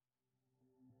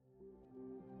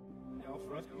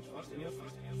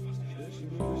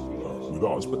with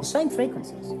us, but The same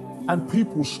frequencies. and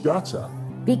people scatter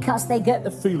Because they get the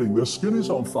feeling their skin is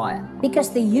on fire. because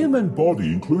the human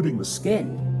Body, including the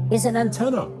skin, is an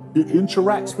antenna it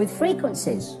interacts with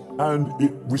frequencies, and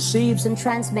it receives and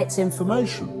transmits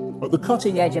information. information. At the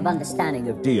cutting Edge of understanding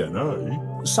of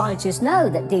DNA scientists know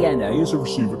that DNA is a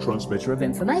receiver transmitter of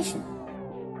information.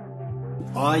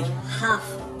 I have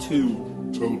to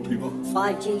tell people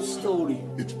 5G story.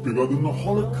 it's bigger than the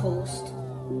Holocaust.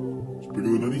 It's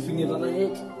bigger than anything You've ever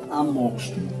heard? I'm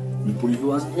Moxton. Anybody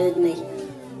who hasn't heard me.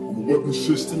 I'm a weapon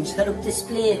systems Head-up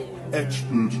display.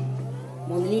 expert.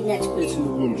 One of the leading experts in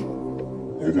the world.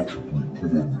 I've actually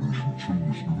put on relation to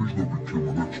this. The reason I became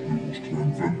an expert was to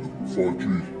invent 5G.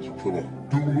 It's a killer.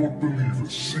 Do not believe a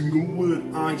single word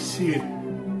I say.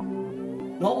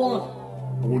 Not one.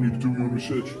 I want you to do your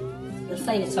research. Let's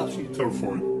find it out.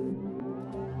 Terrifying.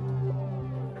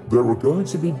 There are going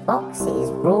to be boxes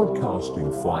broadcasting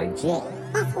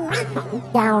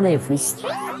 5G Down every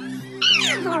street.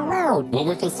 Well,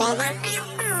 we can say that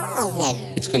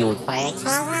it's going to require a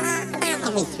tower about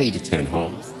every 3 to 10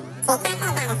 homes. So think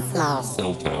about a small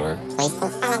cell tower placed in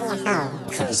front of your home.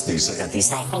 Because these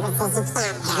high frequencies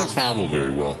can't travel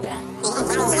very well.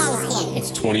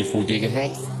 It's 24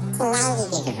 gigahertz to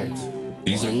 90 gigahertz.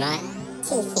 These are not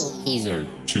 2 feet. These are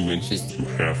 2 inches to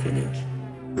half an inch.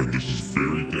 And this is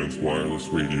very dense wireless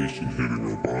radiation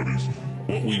hitting our bodies.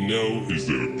 What we know is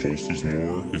that it pulses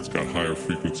more, it's got higher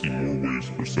frequency, more waves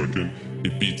per second,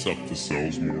 it beats up the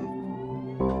cells more.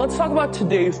 Let's talk about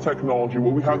today's technology,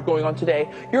 what we have going on today.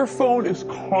 Your phone is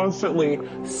constantly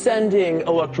sending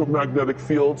electromagnetic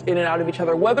fields in and out of each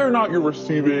other, whether or not you're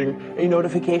receiving a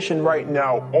notification right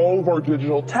now. All of our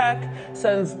digital tech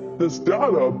sends this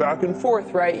data back and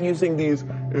forth, right, using these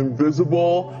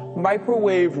invisible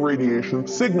microwave radiation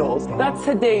signals. That's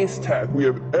today's tech. We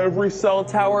have every cell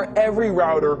tower, every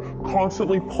router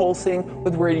constantly pulsing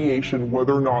with radiation,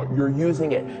 whether or not you're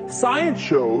using it. Science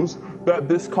shows that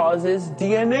this causes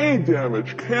DNA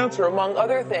damage, cancer, among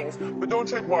other things. But don't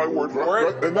take my word for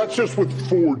it. And that's just with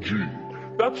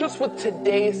 4G. That's just with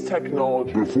today's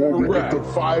technology. Before we get Correct.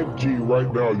 to 5G,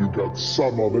 right now you got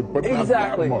some of it, but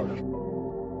Exactly. not that much.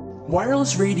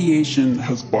 Wireless radiation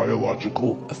has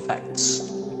biological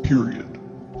effects, period.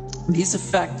 These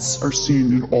effects are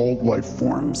seen in all life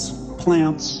forms: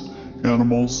 plants,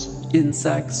 animals,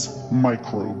 insects,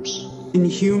 microbes. In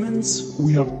humans,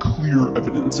 we have clear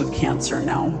evidence of cancer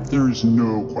now. There is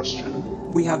no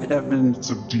question. We have evidence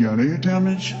of DNA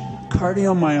damage,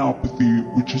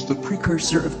 cardiomyopathy, which is the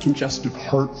precursor of congestive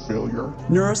heart failure,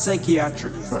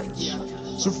 neuropsychiatric effects.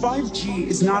 So 5G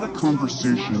is not a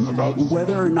conversation about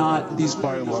whether or not these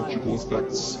biological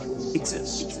effects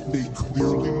exist. They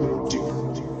clearly do.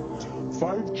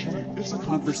 5G is a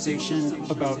conversation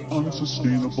about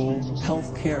unsustainable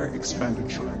healthcare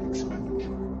expenditure.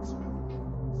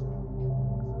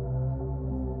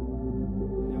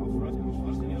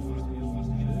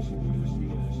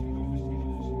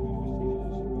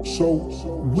 So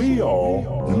we are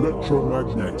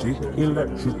electromagnetic,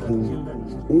 electrical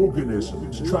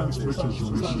organisms, transmitters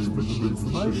and receivers of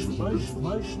information.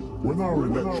 When our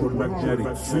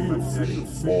electromagnetic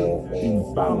fields are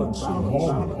in balance and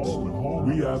harmony,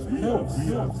 we have health, we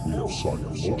have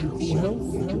psychological health,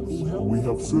 we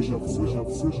have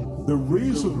physical. The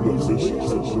reason that this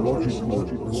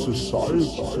technological society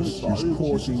is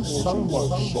causing so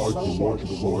much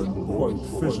psychological and quote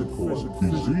physical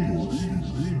disease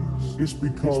is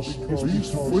because these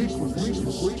frequencies,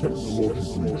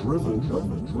 technologically driven,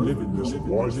 live in this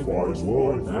Wi-Fi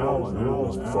world now and all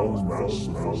this phone mass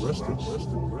and all the rest of it.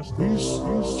 These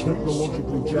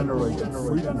technologically generated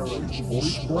frequencies are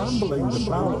scrambling the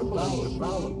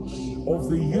balance of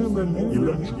the human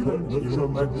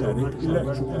electromagnetic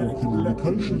electrical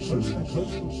communication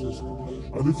system.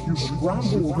 And if you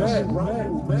scramble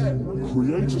them,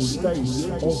 create a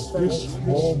state of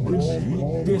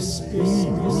disharmony,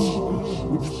 dis-ease,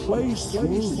 which plays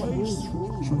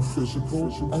through physical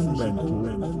and mental,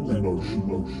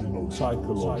 emotional,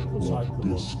 psychological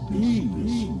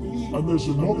dis-ease. And there's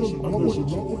another point.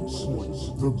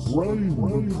 The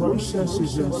brain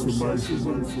processes information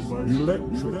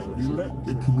electrically.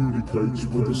 It communicates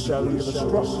with the cellular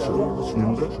structure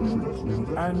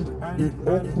electrically. And it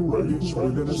operates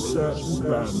within a certain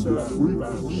band of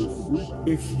frequency.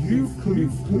 If you can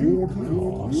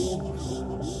broadcast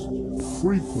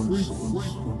frequencies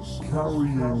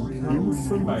carrying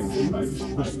information,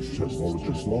 this is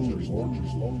technology's longest,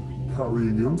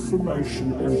 carrying information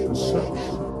and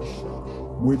perception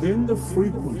within the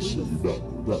frequency that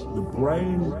the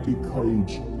brain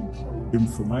decodes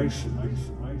information,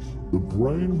 The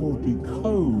brain will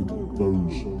decode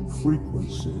those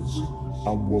frequencies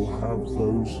and will have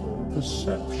those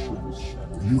perceptions.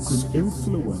 You can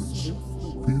influence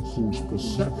people's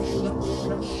perceptions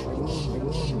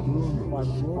by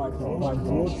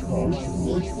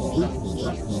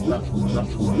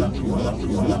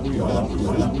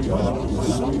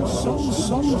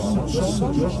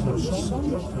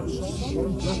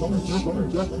some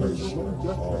decades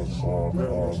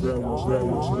there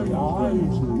was a guy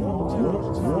who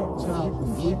worked out the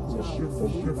frequency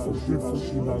of different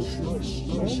emotions.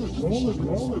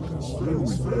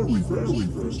 Very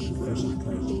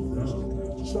sophisticated.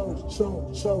 So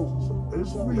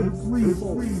every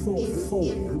thought,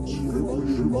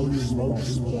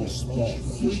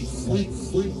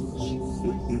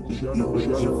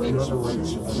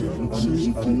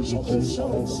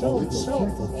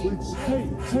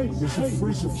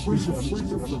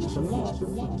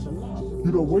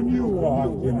 you know, when you are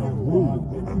in a room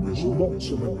and there's lots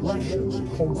of aggressions,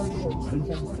 conflict,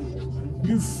 hatred,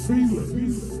 you feel it.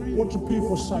 What do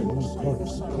people say? I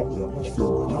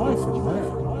feel a knife in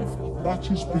there. That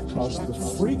is because the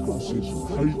frequencies of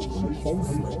hate and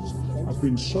conflict have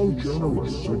been so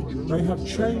generated, they have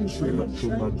changed the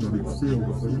electromagnetic field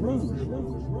of the room.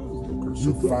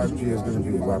 So 5G is going to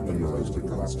be weaponized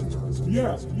against us.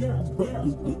 Yeah, but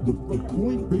the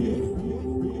point being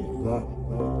that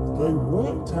they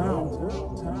worked out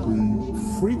the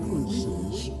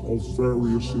frequencies of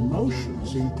various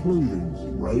emotions,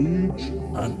 including rage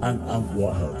and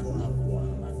what have you.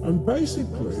 And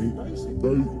basically,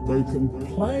 they can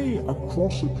play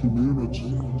across a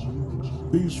community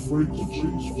these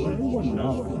frequencies very well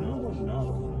known.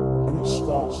 And it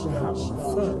starts to have an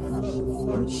effect,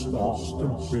 and it starts to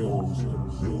build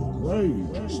rage,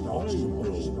 it starts to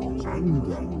build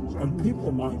anger, and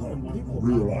people might not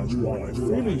realise why they're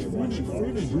feeling it,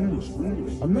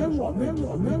 and then what they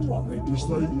do is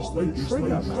they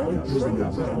trigger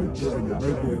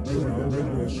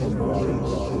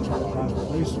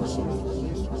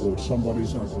or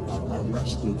somebody's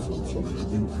arrested for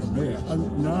something in Khmer, and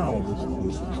now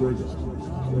there's a trigger.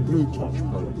 The blue touch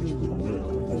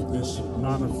program of this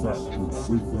manufactured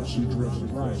frequency-driven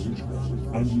rage,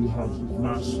 and you have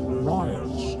mass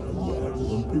riots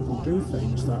when people do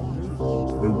things that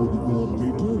they wouldn't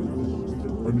normally do,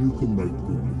 and you can make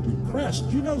them depressed.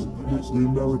 You know, the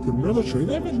American military,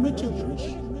 they've admitted this.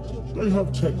 They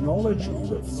have technology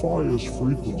that fires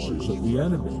frequencies at the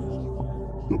enemy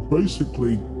that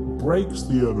basically breaks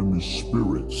the enemy's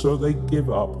spirit so they give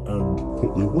up and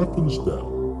put their weapons down.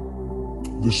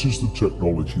 This is the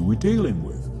technology we're dealing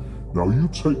with. Now you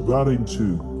take that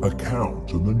into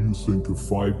account and then you think of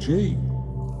 5G.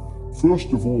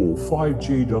 First of all,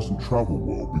 5G doesn't travel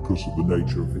well because of the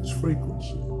nature of its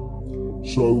frequency.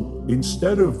 So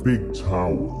instead of big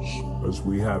towers, as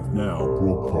we have now,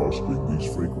 broadcasting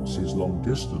these frequencies long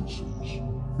distances,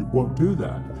 it won't do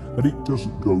that. And it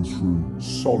doesn't go through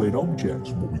solid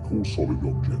objects, what we call solid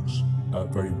objects,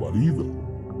 very well either.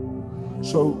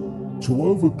 So to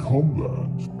overcome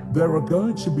that, there are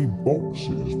going to be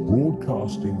boxes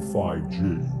broadcasting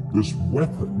 5G, this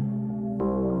weapon,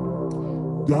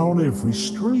 down every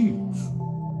street,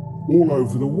 all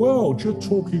over the world. You're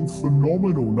talking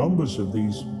phenomenal numbers of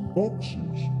these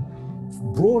boxes,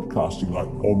 broadcasting like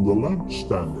on the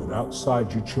lampstand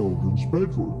outside your children's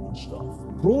bedroom and stuff,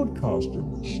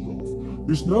 broadcasting this stuff.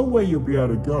 There's no way you'll be able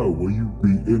to go where you'd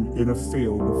be in a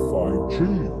field of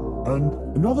 5G. And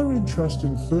another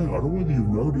interesting thing, I don't know whether you've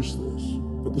noticed this,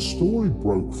 but the story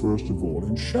broke first of all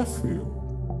in Sheffield,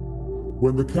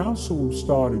 when the council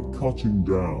started cutting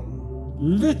down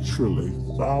literally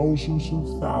thousands and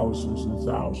thousands and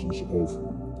thousands of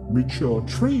mature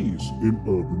trees in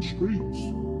urban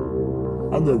streets.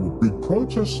 And there were big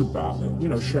protests about it. You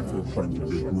know, Sheffield claimed to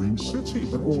be a green city,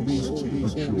 but all these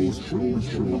mature trees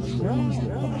were coming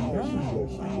down.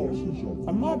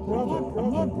 And my brother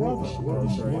was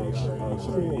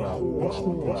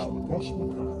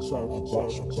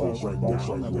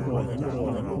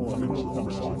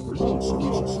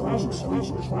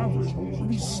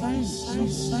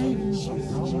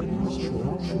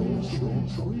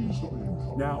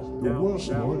now, the worst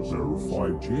nightmare of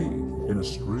 5G in a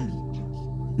street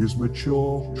is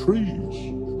mature trees,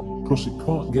 because it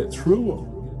can't get through them.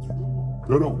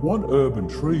 They don't want urban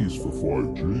trees for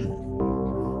 5G,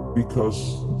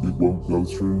 because it won't go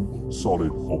through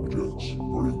solid objects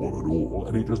very well at all,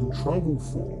 and it doesn't travel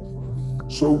far.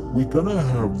 So we're going to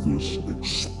have this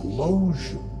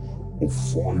explosion of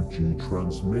 5G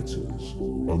transmitters,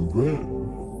 and then,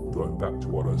 going back to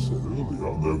what I said earlier,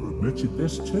 and they've admitted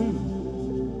this too,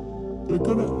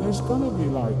 there's gonna be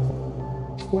like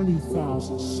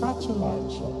 20,000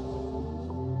 satellites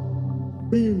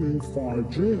beaming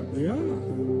 5G at the Earth.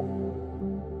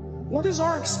 What is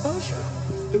our exposure?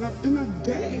 In a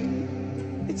day,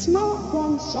 it's not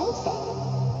one cell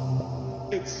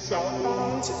phone. It's cell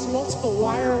phones, it's multiple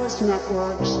wireless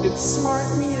networks, it's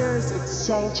smart meters, it's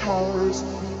cell towers.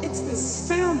 It's this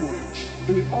sandwich,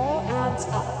 and it all adds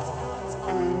up.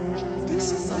 And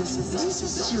this is a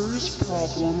serious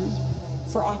problem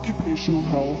for occupational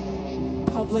health,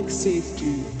 public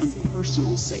safety, and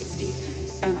personal safety.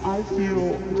 And I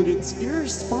feel that it's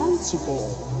irresponsible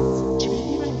to be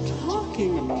even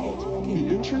talking about the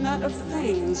Internet of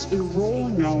Things and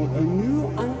rolling out a new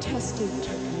untested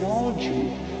technology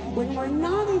when we're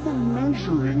not even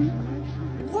measuring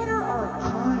what are our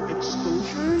current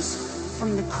exposures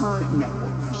from the current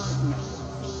networks.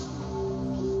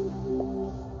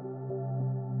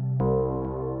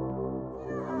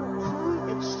 What are our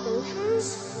current exposures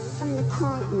from the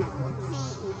current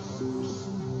networks?